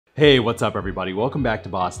Hey, what's up everybody? Welcome back to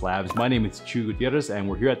Boss Labs. My name is Chu Gutierrez and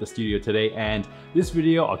we're here at the studio today, and this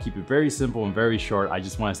video, I'll keep it very simple and very short. I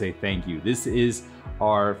just want to say thank you. This is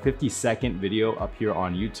our 52nd video up here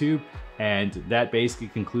on YouTube, and that basically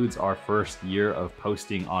concludes our first year of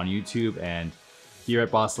posting on YouTube. And here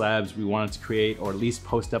at Boss Labs, we wanted to create or at least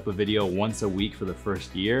post up a video once a week for the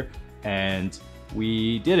first year, and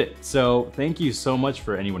we did it. So thank you so much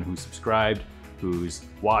for anyone who subscribed, who's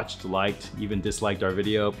watched, liked, even disliked our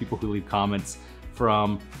video, people who leave comments,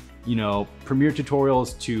 from, you know, Premiere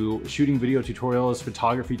tutorials to shooting video tutorials,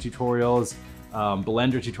 photography tutorials,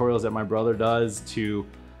 Blender tutorials that my brother does, to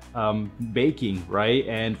baking, right?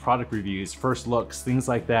 And product reviews, first looks, things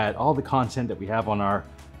like that. All the content that we have on our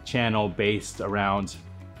channel based around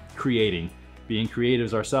creating, being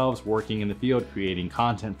creatives ourselves, working in the field, creating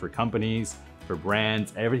content for companies, for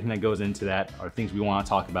brands, everything that goes into that are things we want to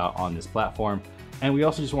talk about on this platform. And we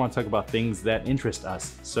also just want to talk about things that interest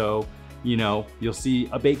us. So, you know, you'll see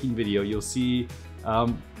a baking video, you'll see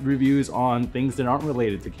reviews on things that aren't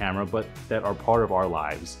related to camera, but that are part of our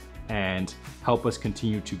lives and help us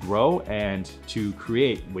continue to grow and to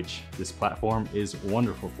create, which this platform is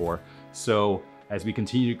wonderful for. So as we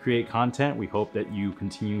continue to create content, we hope that you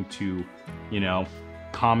continue to, you know,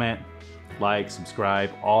 comment, like,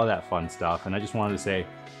 subscribe, all of that fun stuff. And I just wanted to say,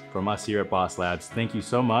 from us here at Boss Labs, thank you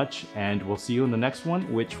so much, and we'll see you in the next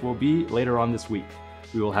one, which will be later on this week.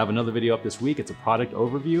 We will have another video up this week. It's a product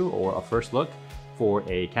overview or a first look for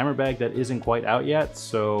a camera bag that isn't quite out yet,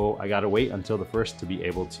 so I gotta wait until the first to be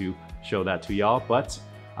able to show that to y'all. But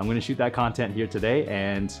I'm gonna shoot that content here today,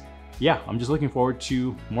 and yeah, I'm just looking forward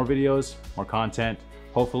to more videos, more content,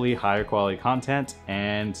 hopefully higher quality content.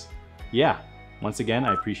 And yeah, once again,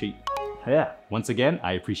 I appreciate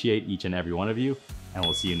each and every one of you, and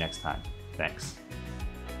we'll see you next time. Thanks.